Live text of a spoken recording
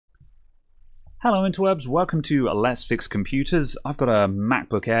Hello interwebs, welcome to Let's Fix Computers. I've got a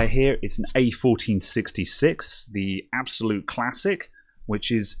MacBook Air here. It's an A1466, the absolute classic, which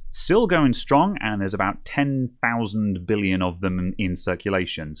is still going strong, and there's about 10,000 billion of them in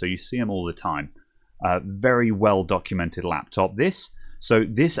circulation, so you see them all the time. Very well documented laptop this. So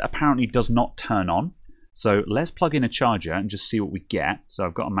this apparently does not turn on. So let's plug in a charger and just see what we get. So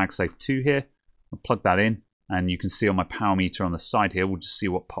I've got a MagSafe 2 here. I'll plug that in, and you can see on my power meter on the side here, we'll just see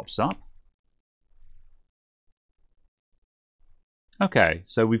what pops up. Okay,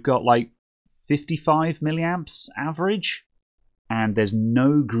 so we've got like 55 milliamps average, and there's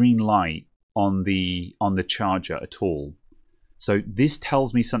no green light on the charger at all. So this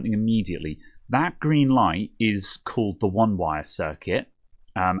tells me something immediately. That green light is called the one-wire circuit,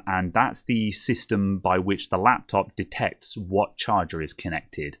 and that's the system by which the laptop detects what charger is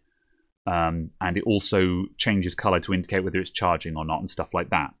connected. And it also changes color to indicate whether it's charging or not and stuff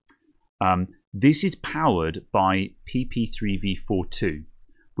like that. This is powered by PP3V42,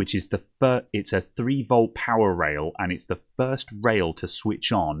 which is it's a 3-volt power rail, and it's the first rail to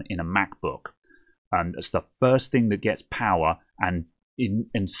switch on in a MacBook. It's the first thing that gets power and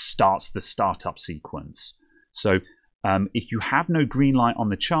starts the startup sequence. So if you have no green light on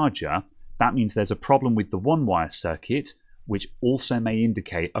the charger, that means there's a problem with the one-wire circuit, which also may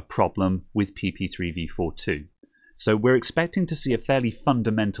indicate a problem with PP3V42. So we're expecting to see a fairly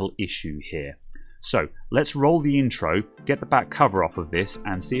fundamental issue here. So let's roll the intro, get the back cover off of this,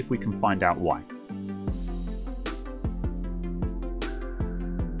 and see if we can find out why.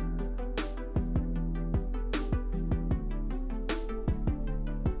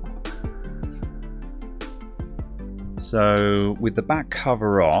 So with the back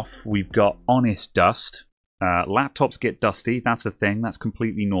cover off, we've got honest dust. Laptops get dusty, that's a thing, that's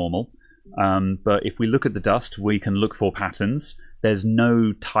completely normal. But if we look at the dust, we can look for patterns. There's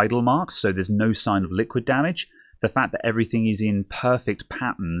no tidal marks, so there's no sign of liquid damage. The fact that everything is in perfect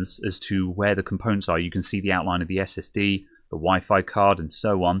patterns as to where the components are, you can see the outline of the SSD, the Wi-Fi card, and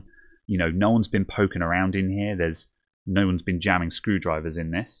so on. You know, no one's been poking around in here. No one's been jamming screwdrivers in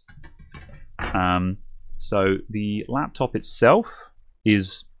this. So the laptop itself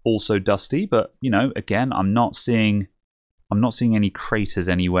is also dusty, but you know, again, I'm not seeing any craters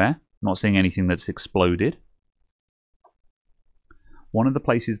anywhere. I'm not seeing anything that's exploded. One of the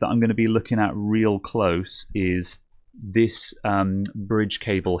places that I'm going to be looking at real close is this bridge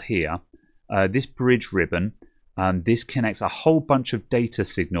cable here. This bridge ribbon, this connects a whole bunch of data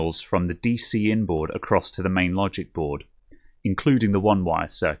signals from the DC inboard across to the main logic board, including the one-wire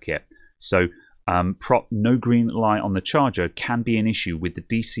circuit. So no green light on the charger can be an issue with the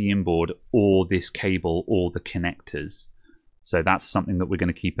DC inboard or this cable or the connectors. So that's something that we're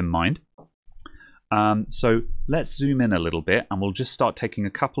going to keep in mind. So let's zoom in a little bit, and we'll just start taking a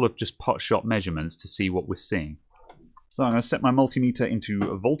couple of just pot shot measurements to see what we're seeing. So I'm going to set my multimeter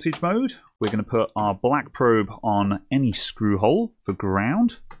into voltage mode. We're going to put our black probe on any screw hole for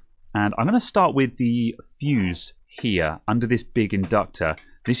ground. And I'm going to start with the fuse here under this big inductor.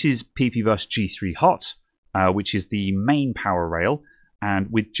 This is PPBus G3 Hot, which is the main power rail.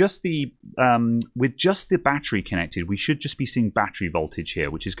 And with just the battery connected, we should just be seeing battery voltage here,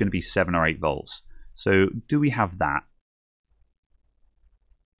 which is going to be 7 or 8 volts. So do we have that?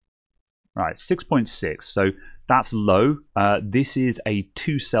 Right, 6.6. So that's low. This is a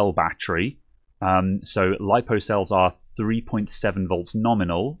 2-cell battery. So LiPo cells are 3.7 volts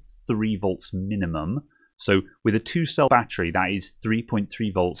nominal, 3 volts minimum. So with a 2-cell battery, that is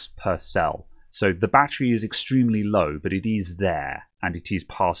 3.3 volts per cell. So the battery is extremely low, but it is there, and it is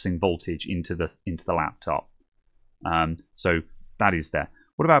passing voltage into the laptop. So that is there.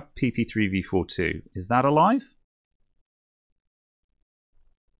 What about PP3V42? Is that alive?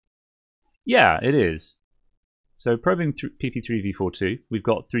 Yeah, it is. So probing PP3V42, we've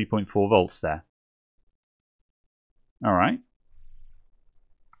got 3.4 volts there. All right.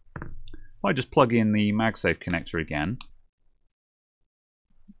 If I just plug in the MagSafe connector again,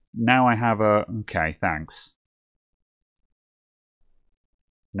 now I have a... Okay, thanks.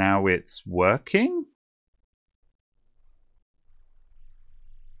 Now it's working.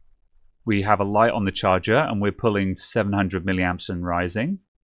 We have a light on the charger, and we're pulling 700 milliamps and rising.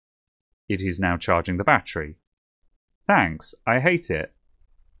 It is now charging the battery. Thanks. I hate it.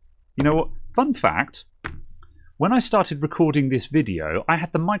 You know what? Fun fact. When I started recording this video, I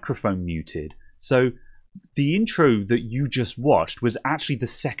had the microphone muted. So the intro that you just watched was actually the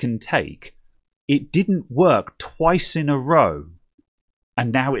second take. It didn't work twice in a row,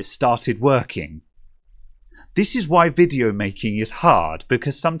 and now it started working. This is why video making is hard,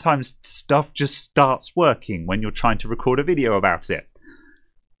 because sometimes stuff just starts working when you're trying to record a video about it.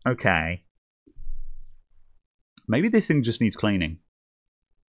 Okay. Maybe this thing just needs cleaning.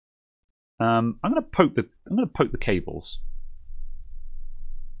 I'm gonna poke the cables.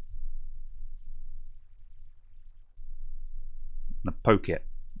 I'm gonna poke it.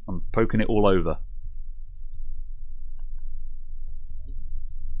 I'm poking it all over.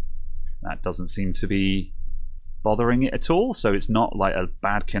 That doesn't seem to be bothering it at all, so it's not like a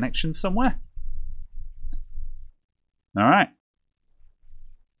bad connection somewhere. Alright.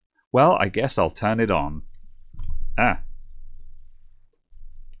 Well, I guess I'll turn it on.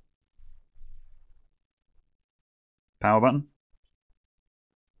 Power button.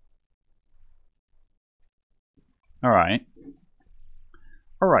 Alright.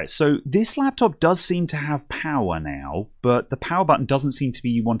 Alright, so this laptop does seem to have power now, but the power button doesn't seem to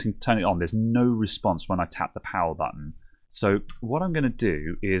be wanting to turn it on. There's no response when I tap the power button. So what I'm going to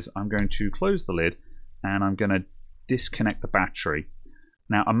do is I'm going to close the lid and I'm going to disconnect the battery.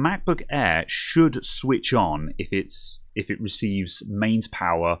 Now a MacBook Air should switch on if it receives mains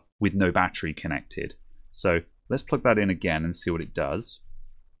power with no battery connected. So let's plug that in again and see what it does.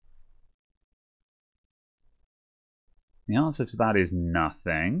 The answer to that is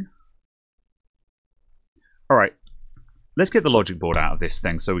nothing. Alright, let's get the logic board out of this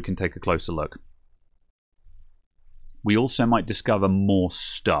thing so we can take a closer look. We also might discover more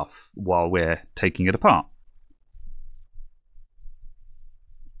stuff while we're taking it apart.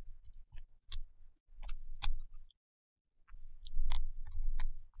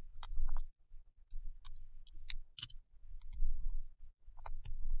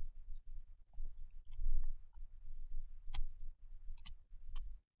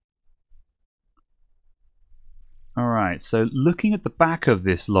 Alright, so looking at the back of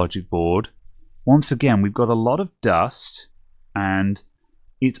this logic board, once again we've got a lot of dust, and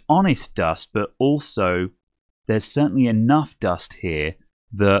it's honest dust, but also there's certainly enough dust here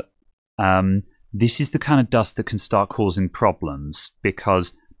that this is the kind of dust that can start causing problems,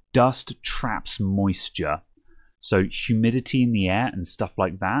 because dust traps moisture. So humidity in the air and stuff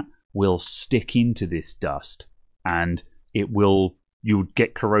like that will stick into this dust, and you'll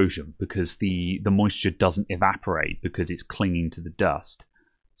get corrosion because the moisture doesn't evaporate because it's clinging to the dust.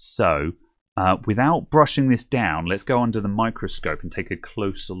 So without brushing this down, let's go under the microscope and take a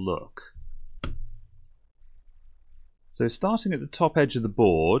closer look. So starting at the top edge of the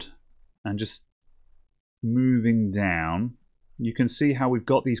board and just moving down, you can see how we've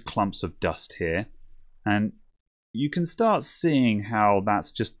got these clumps of dust here, and you can start seeing how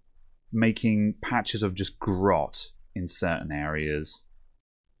that's just making patches of just grot in certain areas.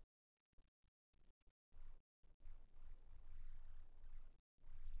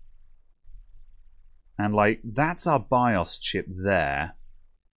 And like, that's our BIOS chip there.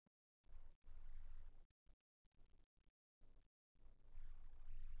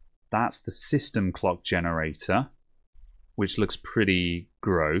 That's the system clock generator, which looks pretty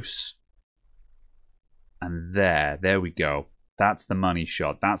gross. And there we go. That's the money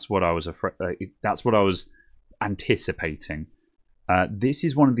shot. That's what I was that's what I was anticipating. This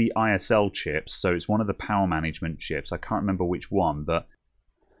is one of the ISL chips, so it's one of the power management chips. I can't remember which one, but...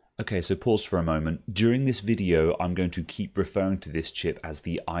 Okay, so pause for a moment. During this video, I'm going to keep referring to this chip as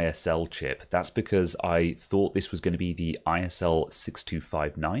the ISL chip. That's because I thought this was going to be the ISL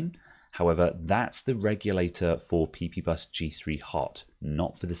 6259. However, that's the regulator for PP-Bus G3 Hot,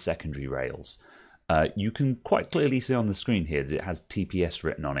 not for the secondary rails. You can quite clearly see on the screen here that it has TPS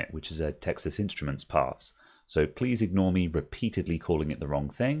written on it, which is a Texas Instruments pass. So please ignore me repeatedly calling it the wrong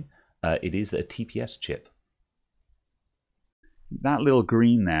thing. It is a TPS chip. That little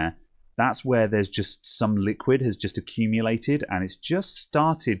green there, that's where there's just some liquid has just accumulated and it's just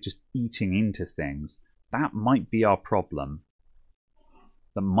started just eating into things. That might be our problem.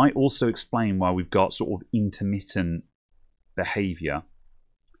 That might also explain why we've got sort of intermittent behavior.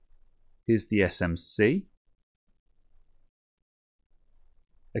 Here's the SMC.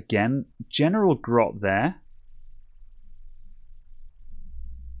 Again, general grot there.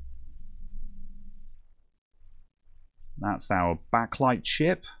 That's our backlight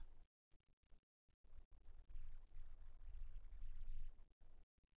chip.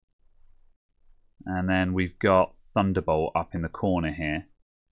 And then we've got Thunderbolt up in the corner here.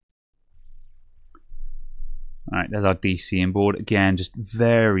 Alright, there's our DC inboard. Again, just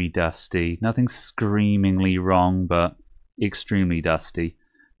very dusty. Nothing screamingly wrong, but extremely dusty.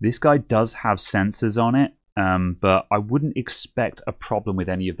 This guy does have sensors on it, but I wouldn't expect a problem with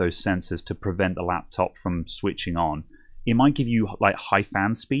any of those sensors to prevent the laptop from switching on. It might give you like high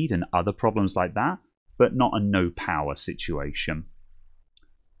fan speed and other problems like that, but not a no power situation.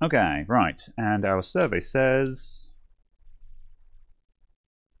 Okay, right, and our survey says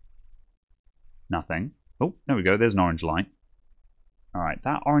nothing. Oh, there we go. There's an orange light. All right,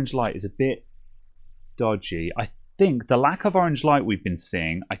 that orange light is a bit dodgy. I think the lack of orange light we've been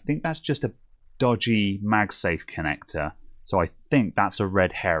seeing, I think that's just a dodgy MagSafe connector. So I think that's a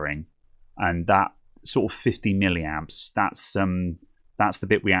red herring. And that sort of 50 milliamps, that's the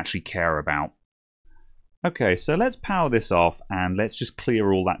bit we actually care about. Okay, so let's power this off and let's just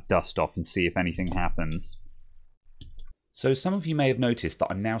clear all that dust off and see if anything happens. So some of you may have noticed that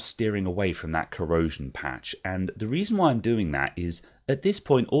I'm now steering away from that corrosion patch, and the reason why I'm doing that is, at this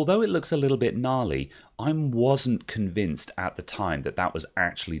point, although it looks a little bit gnarly, I wasn't convinced at the time that that was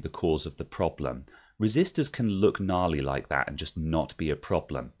actually the cause of the problem. Resistors can look gnarly like that and just not be a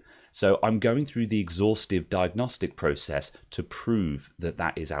problem. So I'm going through the exhaustive diagnostic process to prove that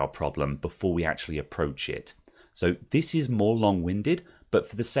that is our problem before we actually approach it. So this is more long-winded, but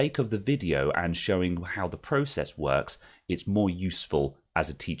for the sake of the video and showing how the process works, it's more useful as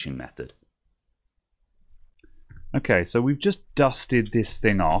a teaching method. Okay, so we've just dusted this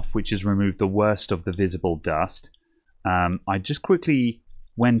thing off, which has removed the worst of the visible dust. I just quickly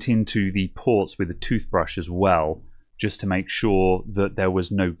went into the ports with a toothbrush as well, just to make sure that there was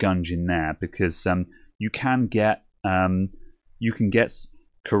no gunge in there, because you can get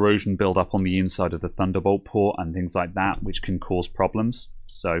corrosion build up on the inside of the Thunderbolt port and things like that, which can cause problems.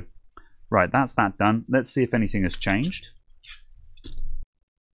 So, right, that's that done. Let's see if anything has changed.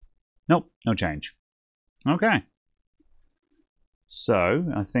 Nope, no change. Okay.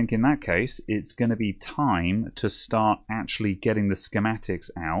 So, I think in that case, it's going to be time to start actually getting the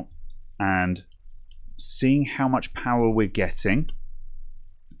schematics out and seeing how much power we're getting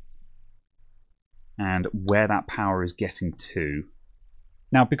and where that power is getting to.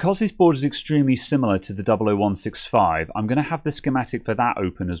 Now, because this board is extremely similar to the 00165, I'm going to have the schematic for that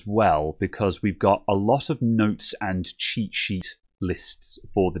open as well, because we've got a lot of notes and cheat sheet lists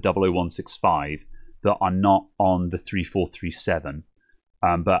for the 00165 that are not on the 3437.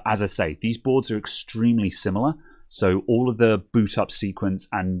 But as I say, these boards are extremely similar, so all of the boot up sequence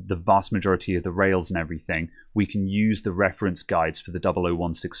and the vast majority of the rails and everything, we can use the reference guides for the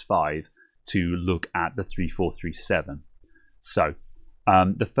 00165 to look at the 3437. So,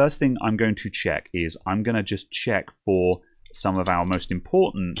 the first thing I'm going to check is I'm going to just check for some of our most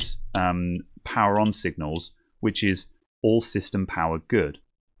important power on signals, which is all system power good.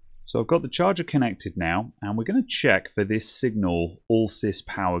 So I've got the charger connected now, and we're going to check for this signal all sys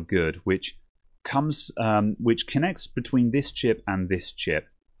power good, which connects between this chip and this chip,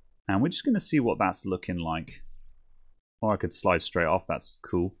 and we're just going to see what that's looking like. Or I could slide straight off. That's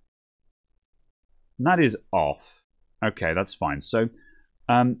cool. And that is off. Okay, that's fine. So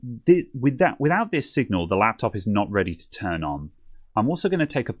without this signal, the laptop is not ready to turn on. I'm also going to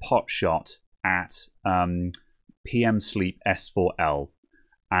take a pot shot at PM Sleep S4L,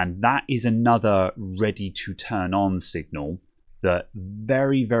 and that is another ready to turn on signal that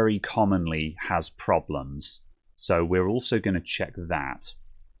very, very commonly has problems. So we're also going to check that.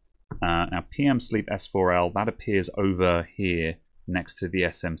 Now PM Sleep S4L, that appears over here next to the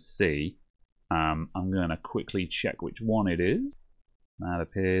SMC. I'm going to quickly check which one it is. That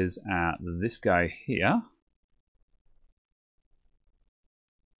appears at this guy here.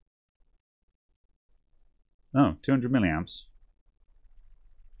 Oh, 200 milliamps.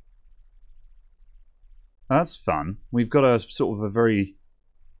 That's fun. We've got a sort of a very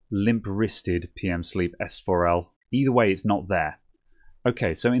limp-wristed PM Sleep S4L. Either way, it's not there.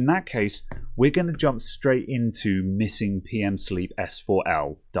 Okay, so in that case, we're going to jump straight into missing PM Sleep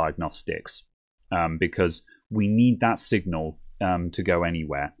S4L diagnostics, because we need that signal to go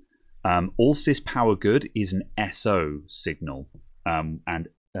anywhere. All sys power good is an SO signal, and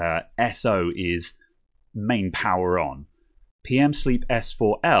SO is main power on. PM Sleep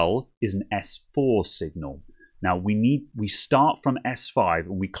S4L is an S4 signal. Now we start from S5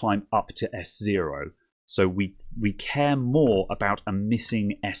 and we climb up to S0. So we care more about a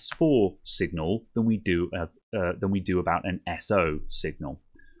missing S4 signal than we do about an SO signal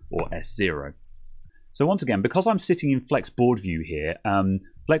or S0. So once again, because I'm sitting in Flex Board View here,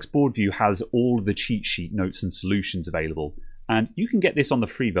 Flex Board View has all the cheat sheet notes and solutions available. And you can get this on the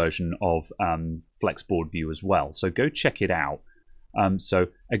free version of Flex Board View as well. So go check it out. So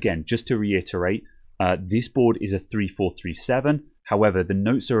again, just to reiterate, this board is a 3437. However, the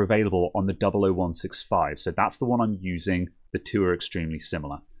notes are available on the 00165. So that's the one I'm using. The two are extremely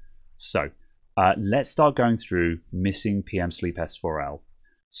similar. So let's start going through missing PM Sleep S4L.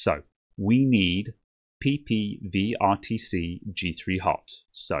 So we need PPVRTC G3 hot.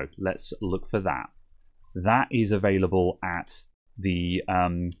 So let's look for that. That is available at the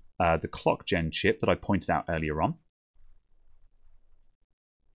clock gen chip that I pointed out earlier on.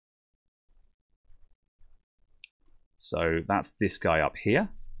 So that's this guy up here.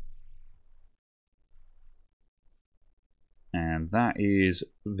 And that is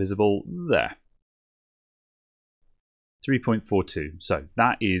visible there. 3.42. So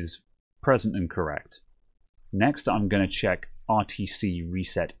that is present and correct. Next, I'm going to check RTC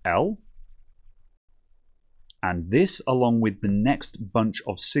reset L. And this, along with the next bunch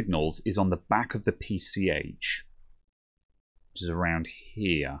of signals, is on the back of the PCH, which is around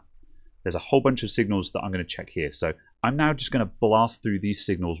here. There's a whole bunch of signals that I'm going to check here. So I'm now just going to blast through these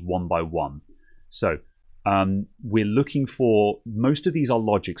signals one by one. So we're looking for, most of these are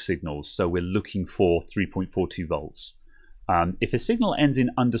logic signals, so we're looking for 3.42 volts. If a signal ends in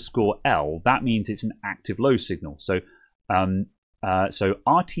 _L, that means it's an active low signal. So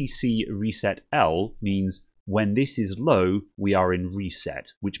RTC reset L means when this is low, we are in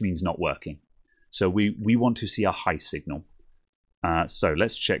reset, which means not working. So we want to see a high signal. So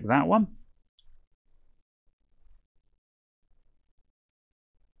let's check that one.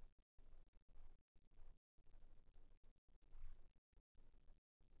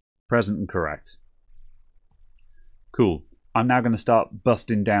 Present and correct. Cool. I'm now going to start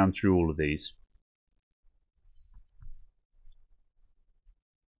busting down through all of these.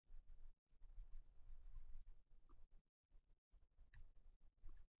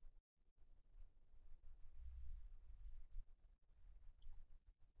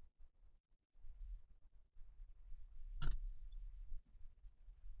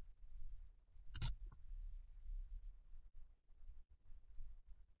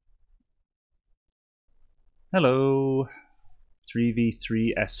 Hello.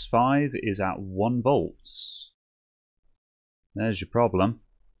 3v3S5 is at 1 volts. There's your problem.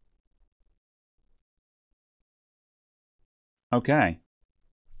 Okay.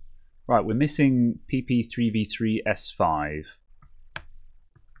 Right, we're missing PP3v3S5.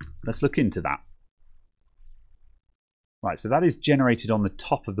 Let's look into that. Right, so that is generated on the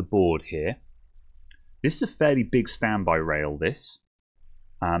top of the board here. This is a fairly big standby rail, this.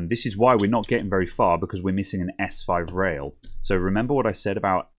 This is why we're not getting very far, because we're missing an S5 rail. So remember what I said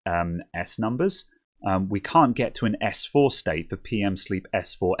about S numbers? We can't get to an S4 state for PM sleep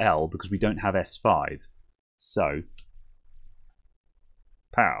S4L because we don't have S5. So,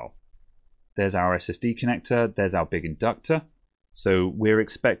 pow. There's our SSD connector, there's our big inductor. So we're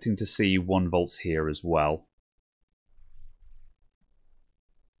expecting to see 1 volts here as well.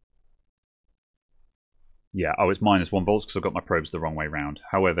 Yeah, oh, it's -1 volts because I've got my probes the wrong way around.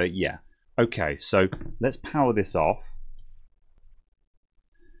 However, yeah. Okay, so let's power this off.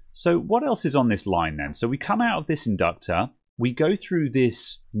 So what else is on this line then? So we come out of this inductor, we go through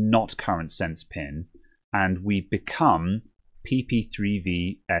this not current sense pin, and we become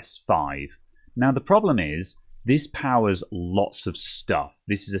PP3VS5. Now the problem is, this powers lots of stuff.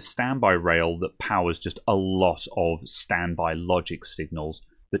 This is a standby rail that powers just a lot of standby logic signals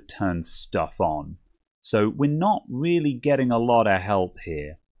that turn stuff on. So we're not really getting a lot of help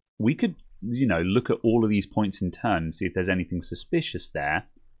here. We could, you know, look at all of these points in turn and see if there's anything suspicious there,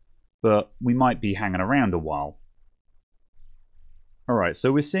 but we might be hanging around a while. All right,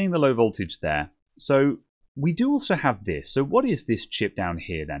 so we're seeing the low voltage there. So we do also have this. So what is this chip down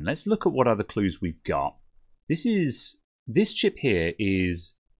here then? Let's look at what other clues we've got. This chip here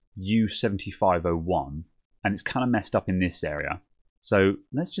is U7501, and it's kind of messed up in this area. So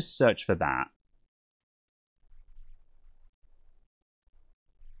let's just search for that.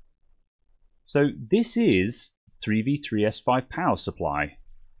 So this is 3v3S5 power supply.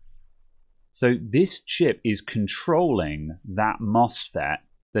 So this chip is controlling that MOSFET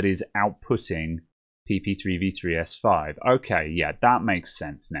that is outputting PP3v3S5. Okay, yeah, that makes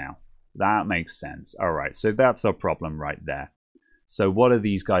sense now. That makes sense. All right, so that's our problem right there. So what are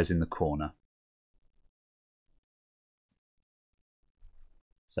these guys in the corner?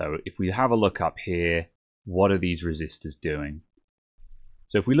 So if we have a look up here, what are these resistors doing?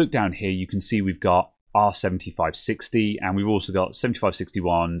 So if we look down here, you can see we've got R7560, and we've also got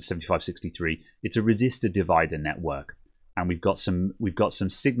 7561, 7563. It's a resistor divider network, and we've got some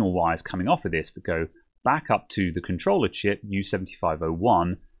signal wires coming off of this that go back up to the controller chip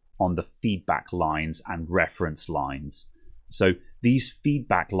U7501 on the feedback lines and reference lines. So these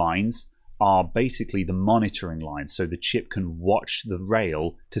feedback lines are basically the monitoring lines, so the chip can watch the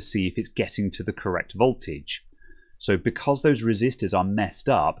rail to see if it's getting to the correct voltage. So because those resistors are messed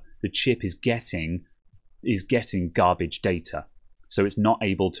up, the chip is getting garbage data. So it's not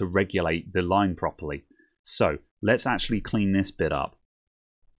able to regulate the line properly. So let's actually clean this bit up.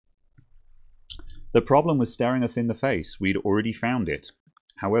 The problem was staring us in the face. We'd already found it.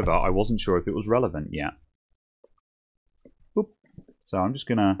 However, I wasn't sure if it was relevant yet. Oop. So I'm just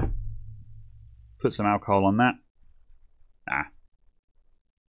going to put some alcohol on that. Ah.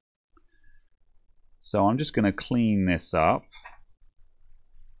 So I'm just going to clean this up.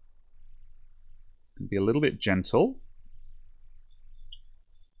 Be a little bit gentle.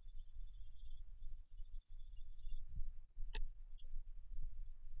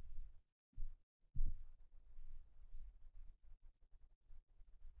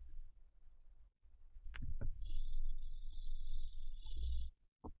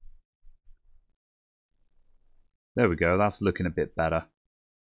 There we go, that's looking a bit better.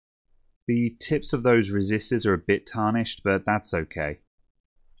 The tips of those resistors are a bit tarnished, but that's okay.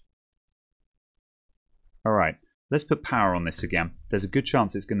 Alright, let's put power on this again. There's a good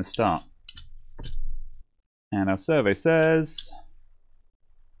chance it's going to start. And our survey says...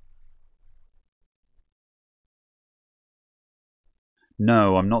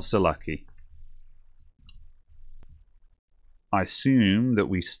 No, I'm not so lucky. I assume that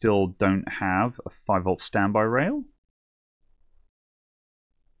we still don't have a 5-volt standby rail.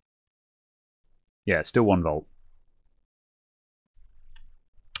 Yeah, it's still 1 volt.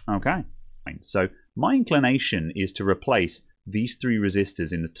 Okay, so my inclination is to replace these 3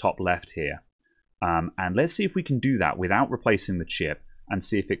 resistors in the top left here. And let's see if we can do that without replacing the chip and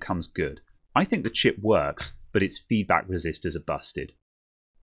see if it comes good. I think the chip works, but its feedback resistors are busted.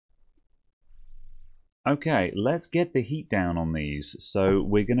 Okay, let's get the heat down on these. So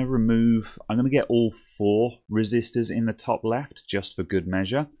we're going to remove, I'm going to get all 4 resistors in the top left just for good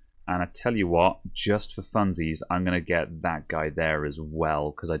measure. And I tell you what, just for funsies, I'm going to get that guy there as well,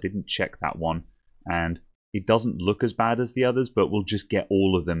 because I didn't check that one. And it doesn't look as bad as the others, but we'll just get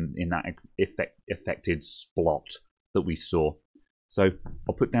all of them in that affected splot that we saw. So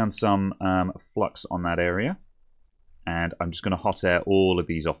I'll put down some flux on that area. And I'm just going to hot air all of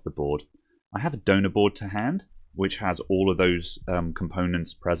these off the board. I have a donor board to hand, which has all of those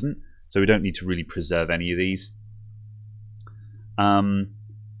components present, so we don't need to really preserve any of these.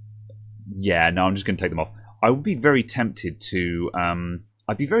 Yeah, no, I'm just going to take them off. I would be very tempted to,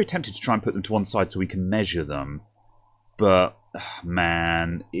 I'd be very tempted to try and put them to one side so we can measure them, but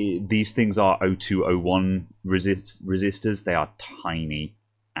man, these things are 0201 resistors. They are tiny,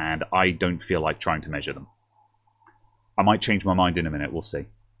 and I don't feel like trying to measure them. I might change my mind in a minute. We'll see.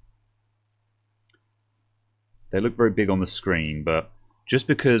 They look very big on the screen, but just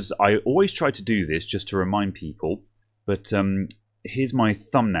because I always try to do this just to remind people, but here's my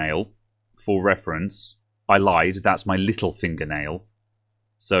thumbnail for reference. I lied, that's my little fingernail.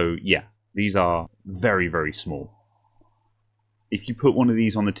 So yeah, these are very, very small. If you put one of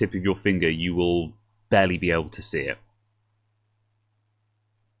these on the tip of your finger, you will barely be able to see it.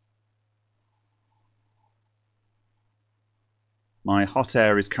 My hot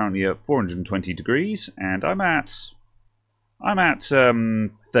air is currently at 420 degrees, and I'm at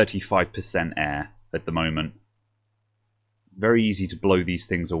 35% air at the moment. Very easy to blow these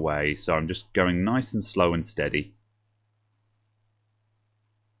things away, so I'm just going nice and slow and steady.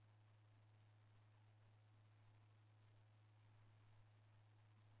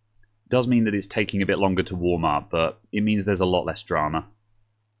 Does mean that it's taking a bit longer to warm up, but it means there's a lot less drama.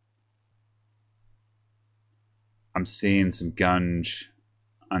 I'm seeing some gunge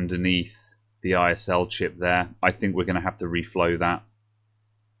underneath the ISL chip there. I think we're going to have to reflow that.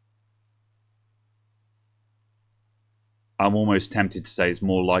 I'm almost tempted to say it's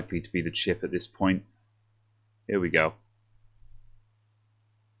more likely to be the chip at this point. Here we go.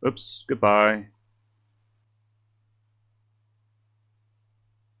 Oops, goodbye.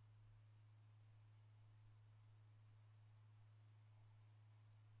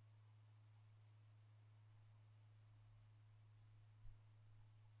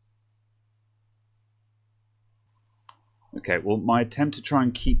 Okay, well, my attempt to try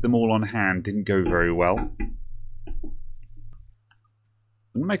and keep them all on hand didn't go very well.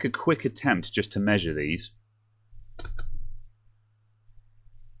 I'm going to make a quick attempt just to measure these.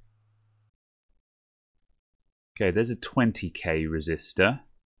 Okay, there's a 20k resistor.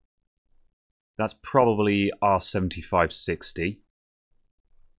 That's probably R7560.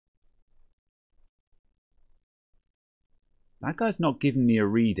 That guy's not giving me a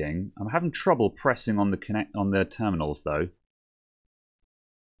reading. I'm having trouble pressing on the terminals though.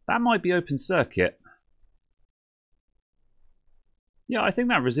 That might be open circuit. Yeah, I think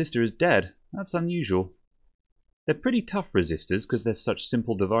that resistor is dead. That's unusual. They're pretty tough resistors because they're such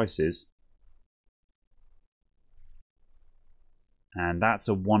simple devices. And that's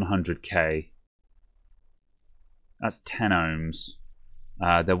a 100k. That's 10 ohms.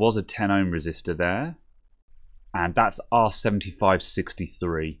 There was a 10 ohm resistor there. And that's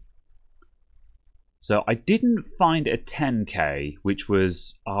R7563. So I didn't find a 10k, which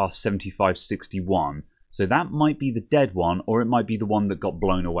was R7561, So that might be the dead one, or it might be the one that got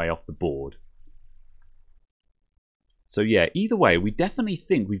blown away off the board. So yeah, either way, we definitely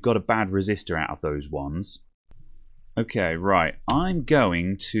think we've got a bad resistor out of those ones. Okay, right. We're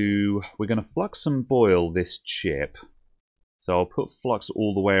going to flux and boil this chip. So I'll put flux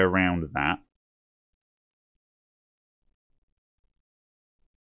all the way around that.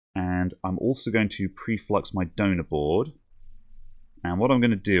 And I'm also going to pre-flux my donor board. And what I'm going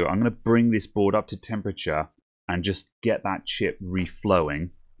to do, I'm going to bring this board up to temperature and just get that chip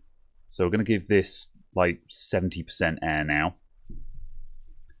reflowing. So we're going to give this like 70% air now.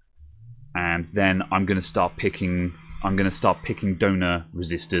 And then I'm going to start picking donor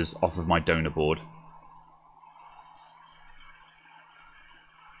resistors off of my donor board.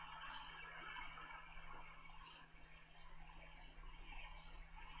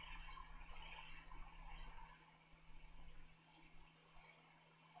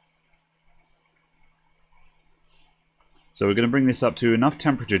 So we're going to bring this up to enough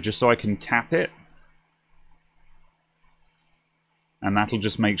temperature just so I can tap it. And that'll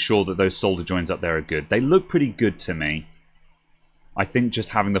just make sure that those solder joints up there are good. They look pretty good to me. I think just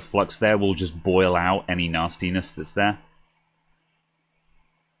having the flux there will just boil out any nastiness that's there.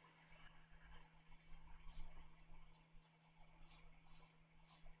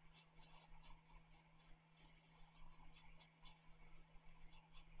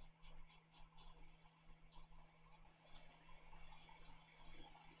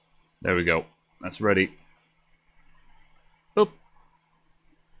 There we go. That's ready. Oop.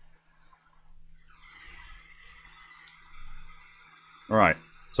 Alright,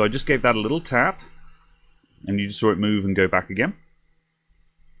 so I just gave that a little tap, and you just saw it move and go back again.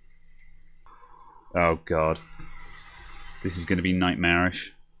 Oh god. This is gonna be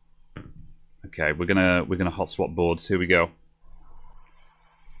nightmarish. Okay, we're gonna hot swap boards. Here we go.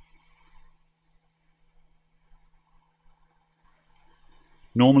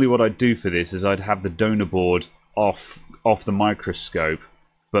 Normally what I'd do for this is I'd have the donor board off the microscope,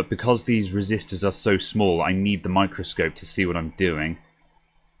 but because these resistors are so small, I need the microscope to see what I'm doing.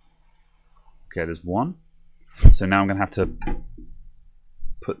 Okay, there's one. So now I'm going to have to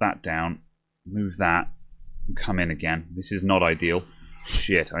put that down, move that, and come in again. This is not ideal.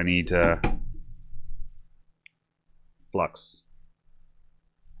 Shit, I need flux.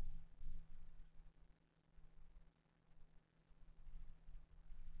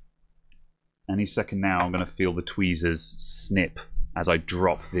 Any second now, I'm going to feel the tweezers snip as I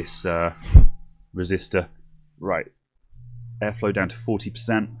drop this resistor. Right. Airflow down to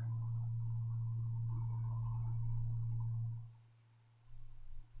 40%.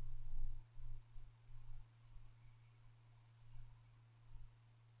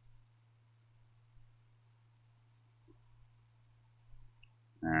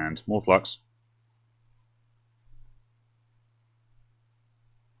 And more flux.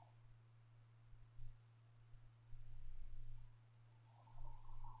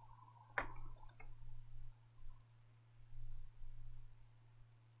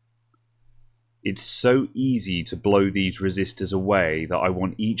 It's so easy to blow these resistors away that I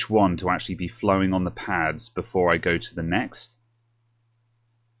want each one to actually be flowing on the pads before I go to the next.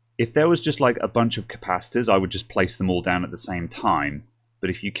 If there was just like a bunch of capacitors, I would just place them all down at the same time.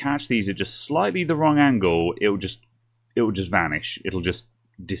 But if you catch these at just slightly the wrong angle, it will just vanish. It'll just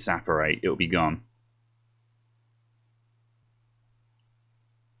disapparate. It'll be gone.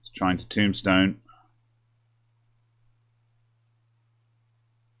 It's trying to tombstone.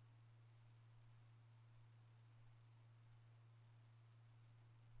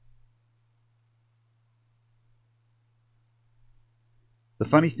 The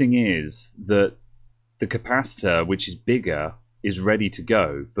funny thing is that the capacitor, which is bigger, is ready to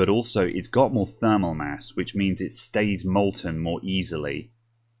go, but also it's got more thermal mass, which means it stays molten more easily.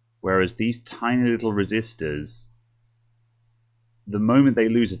 Whereas these tiny little resistors, the moment they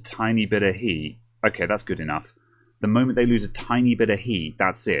lose a tiny bit of heat, okay, that's good enough. The moment they lose a tiny bit of heat,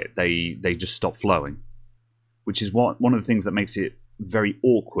 that's it. They just stop flowing, which is one of the things that makes it very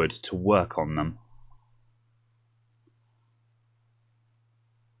awkward to work on them.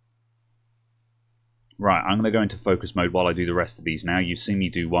 Right, I'm going to go into focus mode while I do the rest of these now. You've seen me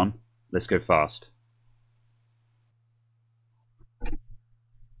do one. Let's go fast.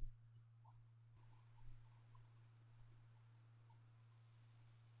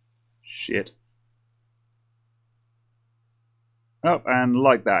 Shit. Oh, and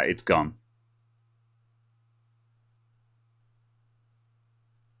like that, it's gone.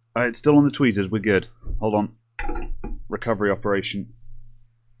 It's still on the tweezers. We're good. Hold on. Recovery operation.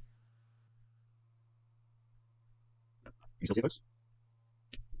 You still see those?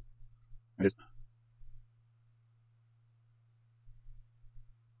 It is.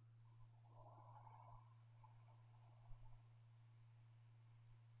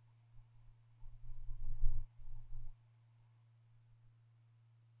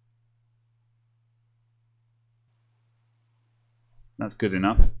 that's good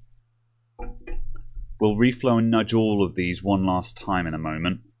enough. We'll reflow and nudge all of these one last time in a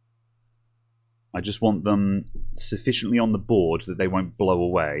moment. I just want them sufficiently on the board that they won't blow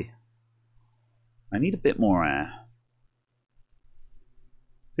away. I need a bit more air.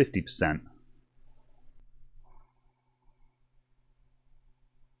 50%.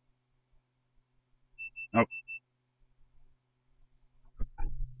 Oh.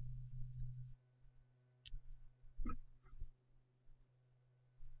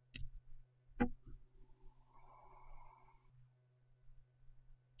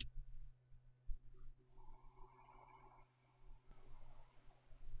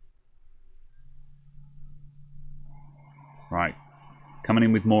 Right. Coming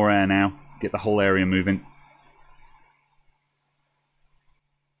in with more air now. Get the whole area moving.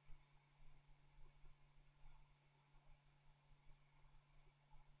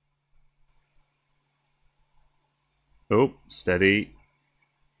 Oh, steady.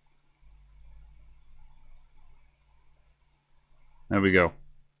 There we go.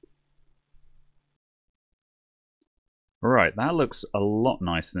 Alright, that looks a lot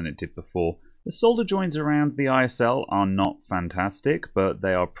nicer than it did before. The solder joins around the ISL are not fantastic, but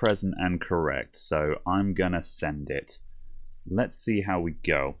they are present and correct, so I'm gonna send it. Let's see how we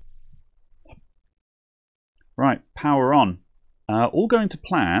go. Right, power on. All going to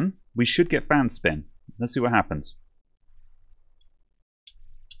plan. We should get fan spin. Let's see what happens.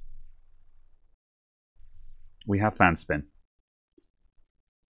 We have fan spin.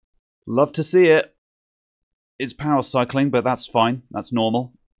 Love to see it. It's power cycling, but that's fine. That's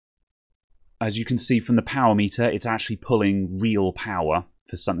normal. As you can see from the power meter, it's actually pulling real power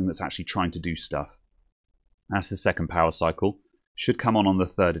for something that's actually trying to do stuff. That's the second power cycle. Should come on the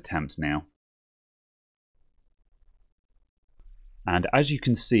third attempt now. And as you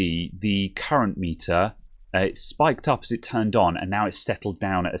can see, the current meter, it spiked up as it turned on, and now it's settled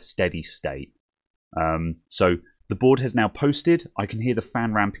down at a steady state. So the board has now posted. I can hear the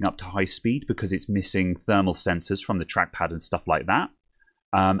fan ramping up to high speed because it's missing thermal sensors from the trackpad and stuff like that.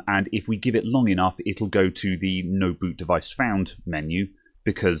 And if we give it long enough, it'll go to the no boot device found menu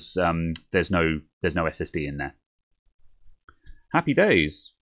because there's no SSD in there. Happy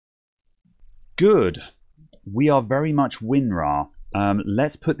days. Good. We are very much WinRAR.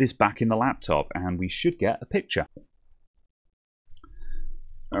 Let's put this back in the laptop and we should get a picture.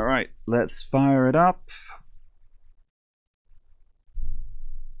 All right, let's fire it up.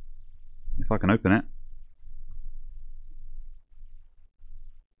 If I can open it.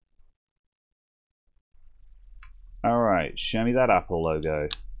 All right, show me that Apple logo.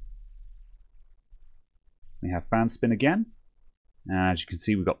 We have fan spin again. As you can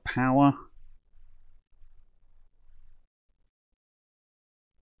see, we've got power.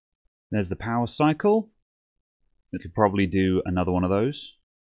 There's the power cycle. It'll probably do another one of those.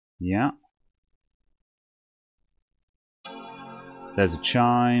 Yeah. There's a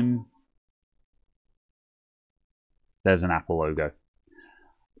chime. There's an Apple logo.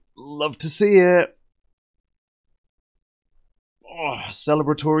 Love to see it. Oh,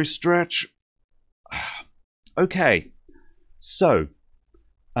 celebratory stretch. Okay. So,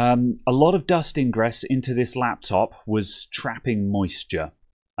 a lot of dust ingress into this laptop was trapping moisture.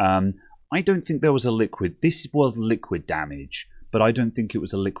 I don't think there was a liquid. This was liquid damage, but I don't think it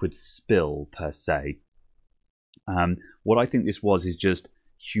was a liquid spill per se. What I think this was is just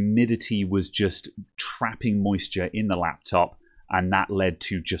humidity was just trapping moisture in the laptop, and that led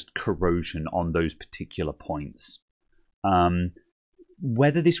to just corrosion on those particular points.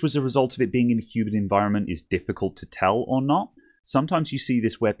 Whether this was a result of it being in a humid environment is difficult to tell or not. Sometimes you see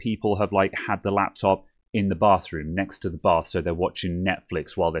this where people have had the laptop in the bathroom next to the bath, so they're watching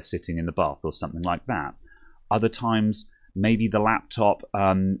Netflix while they're sitting in the bath or something like that. Other times, maybe the laptop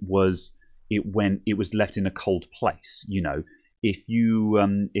was left in a cold place. You know, if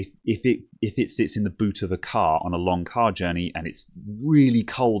it sits in the boot of a car on a long car journey and it's really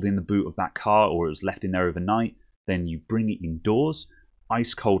cold in the boot of that car, or it was left in there overnight, then you bring it indoors.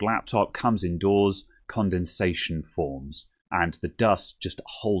 Ice cold laptop comes indoors, condensation forms, and the dust just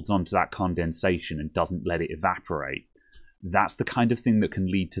holds onto that condensation and doesn't let it evaporate. That's the kind of thing that can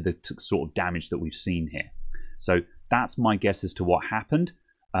lead to the sort of damage that we've seen here. So that's my guess as to what happened.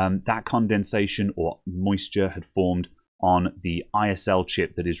 That condensation or moisture had formed on the ISL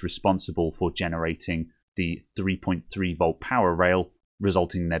chip that is responsible for generating the 3.3 volt power rail,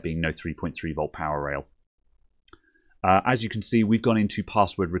 resulting in there being no 3.3 volt power rail. As you can see, we've gone into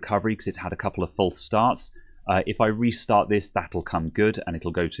password recovery because it's had a couple of false starts. If I restart this, that'll come good and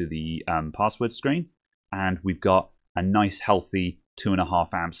it'll go to the password screen. And we've got a nice healthy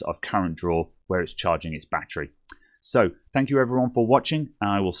 2.5 amps of current draw where it's charging its battery. So, thank you everyone for watching.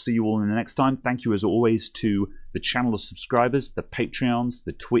 I will see you all in the next time. Thank you as always to the channel subscribers, the Patreons,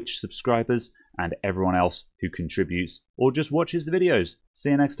 the Twitch subscribers, and everyone else who contributes or just watches the videos.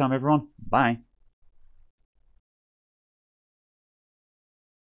 See you next time, everyone. Bye.